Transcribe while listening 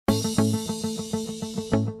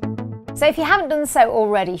So if you haven't done so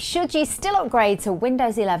already, should you still upgrade to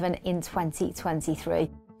Windows 11 in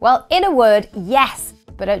 2023? Well, in a word, yes,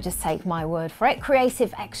 but don't just take my word for it.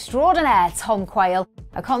 Creative extraordinaire Tom Quayle,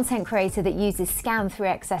 a content creator that uses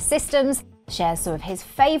Scan3XS systems, shares some of his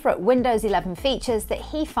favourite Windows 11 features that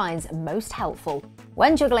he finds most helpful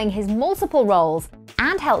when juggling his multiple roles,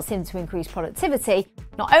 and helps him to increase productivity,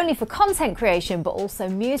 not only for content creation, but also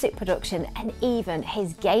music production and even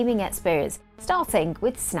his gaming experience, starting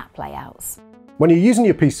with snap layouts. When you're using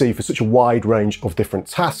your PC for such a wide range of different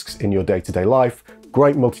tasks in your day-to-day life,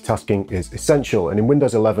 great multitasking is essential, and in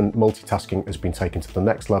Windows 11, multitasking has been taken to the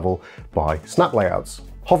next level by snap layouts.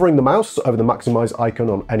 Hovering the mouse over the maximize icon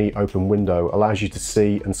on any open window allows you to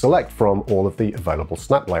see and select from all of the available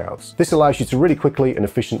snap layouts. This allows you to really quickly and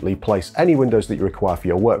efficiently place any windows that you require for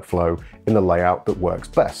your workflow in the layout that works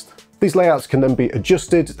best. These layouts can then be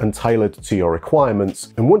adjusted and tailored to your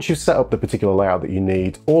requirements, and once you've set up the particular layout that you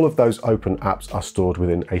need, all of those open apps are stored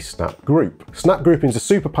within a snap group. Snap groupings are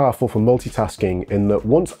super powerful for multitasking in that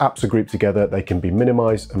once apps are grouped together, they can be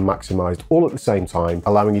minimized and maximized all at the same time,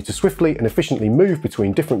 allowing you to swiftly and efficiently move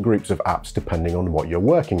between different groups of apps depending on what you're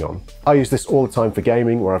working on. I use this all the time for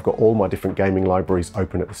gaming, where I've got all my different gaming libraries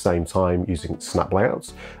open at the same time using snap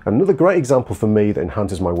layouts. Another great example for me that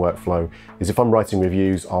enhances my workflow is if I'm writing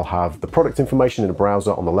reviews, I'll have the product information in a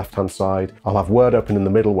browser on the left-hand side. I'll have Word open in the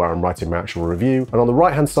middle where I'm writing my actual review. And on the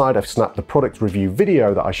right-hand side, I've snapped the product review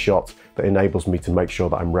video that I shot that enables me to make sure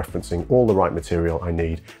that I'm referencing all the right material I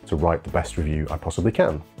need to write the best review I possibly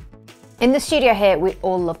can. In the studio here, we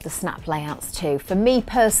all love the snap layouts too. For me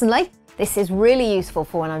personally, this is really useful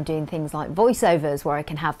for when I'm doing things like voiceovers, where I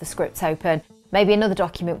can have the script open, maybe another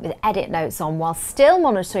document with edit notes on, while still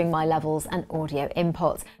monitoring my levels and audio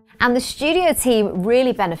input. And the studio team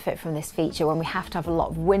really benefit from this feature when we have to have a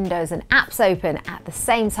lot of windows and apps open at the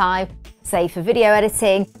same time, say for video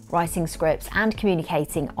editing, writing scripts, and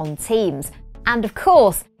communicating on Teams. And of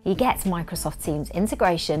course, you get Microsoft Teams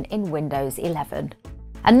integration in Windows 11.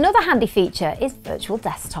 Another handy feature is virtual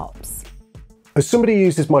desktops. As somebody who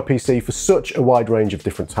uses my PC for such a wide range of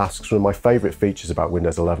different tasks, one of my favourite features about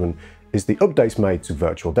Windows 11 is the updates made to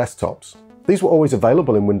virtual desktops. These were always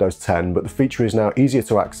available in Windows 10, but the feature is now easier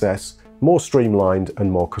to access, more streamlined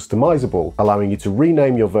and more customizable, allowing you to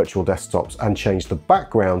rename your virtual desktops and change the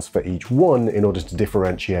backgrounds for each one in order to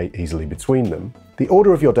differentiate easily between them. The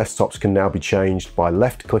order of your desktops can now be changed by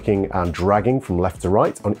left-clicking and dragging from left to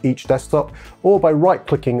right on each desktop, or by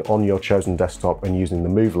right-clicking on your chosen desktop and using the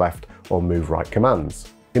Move Left or Move Right commands.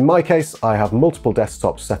 In my case, I have multiple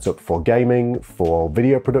desktops set up for gaming, for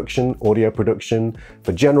video production, audio production,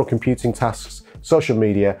 for general computing tasks, social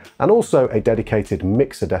media, and also a dedicated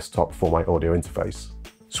mixer desktop for my audio interface.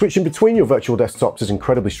 Switching between your virtual desktops is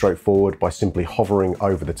incredibly straightforward by simply hovering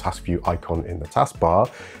over the task view icon in the taskbar.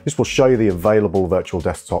 This will show you the available virtual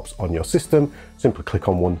desktops on your system. Simply click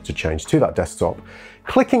on one to change to that desktop.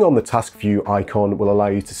 Clicking on the task view icon will allow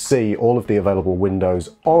you to see all of the available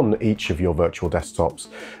windows on each of your virtual desktops.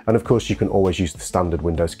 And of course, you can always use the standard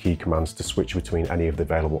Windows key commands to switch between any of the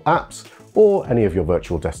available apps or any of your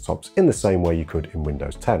virtual desktops in the same way you could in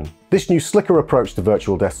Windows 10. This new slicker approach to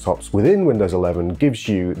virtual desktops within Windows 11 gives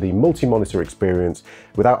you the multi-monitor experience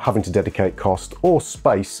without having to dedicate cost or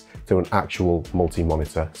space to an actual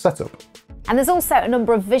multi-monitor setup. And there's also a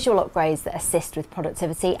number of visual upgrades that assist with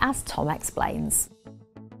productivity, as Tom explains.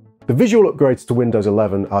 The visual upgrades to Windows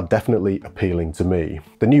 11 are definitely appealing to me.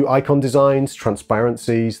 The new icon designs,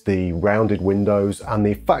 transparencies, the rounded windows, and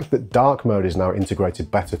the fact that dark mode is now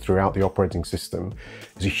integrated better throughout the operating system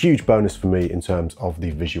is a huge bonus for me in terms of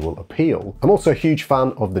the visual appeal. I'm also a huge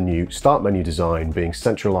fan of the new start menu design being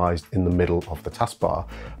centralized in the middle of the taskbar.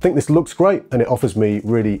 I think this looks great, and it offers me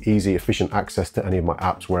really easy, efficient access to any of my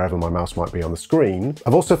apps wherever my mouse might be on the screen.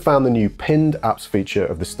 I've also found the new pinned apps feature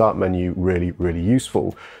of the start menu really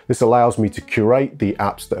useful. This allows me to curate the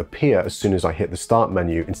apps that appear as soon as I hit the start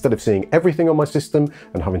menu. Instead of seeing everything on my system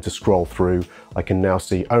and having to scroll through, I can now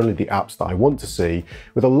see only the apps that I want to see,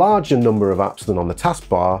 with a larger number of apps than on the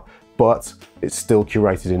taskbar, but it's still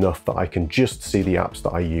curated enough that I can just see the apps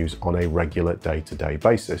that I use on a regular day-to-day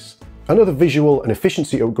basis. Another visual and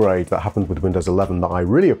efficiency upgrade that happened with Windows 11 that I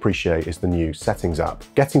really appreciate is the new Settings app.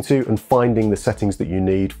 Getting to and finding the settings that you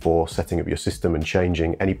need for setting up your system and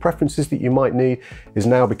changing any preferences that you might need is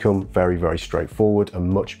now become very straightforward and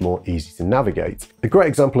much more easy to navigate. A great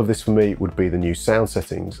example of this for me would be the new sound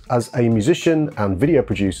settings. As a musician and video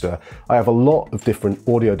producer, I have a lot of different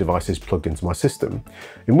audio devices plugged into my system.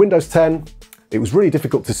 In Windows 10, It was really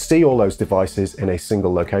difficult to see all those devices in a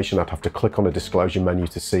single location. I'd have to click on a disclosure menu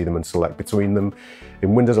to see them and select between them.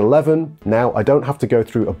 In Windows 11, now I don't have to go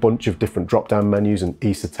through a bunch of different drop-down menus and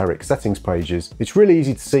esoteric settings pages. It's really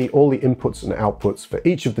easy to see all the inputs and outputs for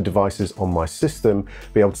each of the devices on my system,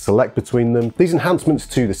 be able to select between them. These enhancements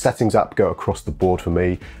to the settings app go across the board for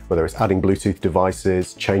me, whether it's adding Bluetooth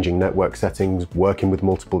devices, changing network settings, working with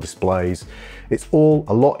multiple displays. It's all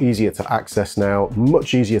a lot easier to access now,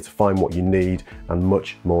 much easier to find what you need, and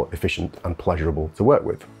much more efficient and pleasurable to work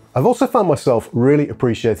with. I've also found myself really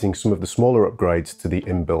appreciating some of the smaller upgrades to the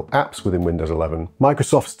inbuilt apps within Windows 11.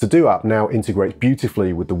 Microsoft's To-Do app now integrates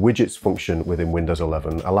beautifully with the widgets function within Windows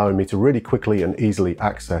 11, allowing me to really quickly and easily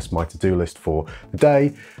access my to-do list for the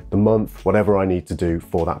day, the month, whatever I need to do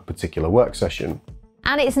for that particular work session.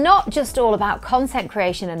 And it's not just all about content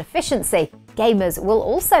creation and efficiency. Gamers will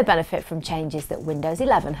also benefit from changes that Windows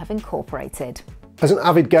 11 have incorporated. As an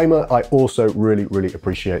avid gamer, I also really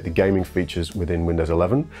appreciate the gaming features within Windows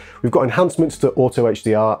 11. We've got enhancements to Auto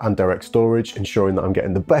HDR and Direct Storage, ensuring that I'm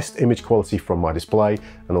getting the best image quality from my display,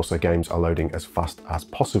 and also games are loading as fast as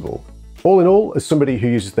possible. All in all, as somebody who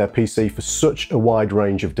uses their PC for such a wide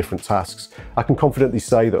range of different tasks, I can confidently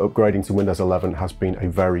say that upgrading to Windows 11 has been a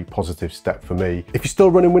very positive step for me. If you're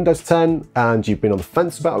still running Windows 10 and you've been on the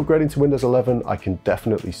fence about upgrading to Windows 11, I can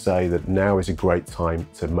definitely say that now is a great time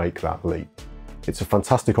to make that leap. It's a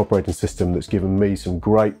fantastic operating system that's given me some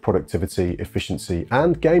great productivity, efficiency,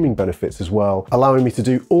 and gaming benefits as well, allowing me to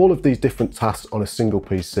do all of these different tasks on a single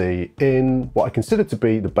PC in what I consider to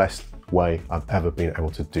be the best way I've ever been able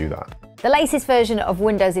to do that. The latest version of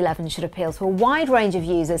Windows 11 should appeal to a wide range of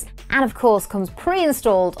users and of course comes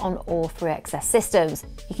pre-installed on all 3XS systems.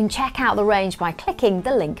 You can check out the range by clicking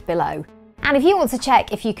the link below. And if you want to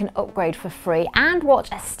check if you can upgrade for free and watch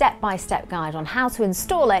a step-by-step guide on how to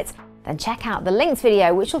install it, then check out the linked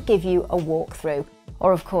video which will give you a walkthrough.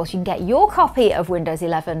 Or of course you can get your copy of Windows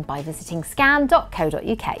 11 by visiting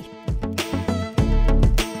scan.co.uk.